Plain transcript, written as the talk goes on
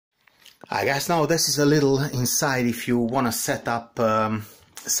I guess now this is a little inside if you want to set up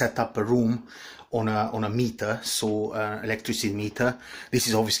a room on a meter, so electricity meter. This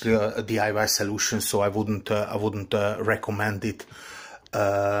is obviously a DIY solution, so I wouldn't recommend it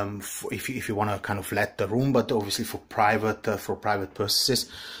if you want to kind of let the room, but obviously for private purposes.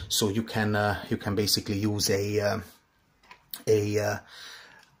 So you can basically use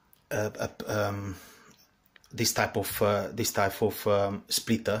this type of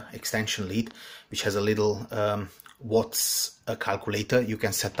splitter extension lead, which has a little watts calculator. You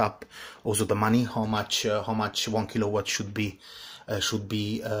can set up also the money, how much 1 kilowatt should be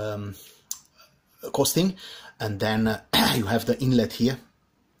costing, and then you have the inlet here,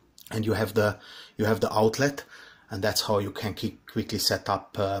 and you have the outlet, and that's how you can quickly set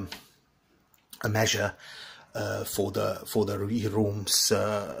up a measure for the room's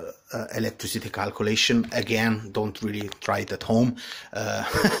electricity calculation. Again, don't really try it at home.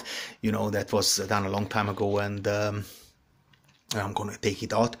 You know, that was done a long time ago, and I'm gonna take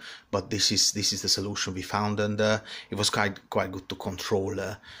it out. But this is the solution we found, and it was quite good to control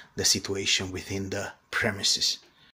the situation within the premises.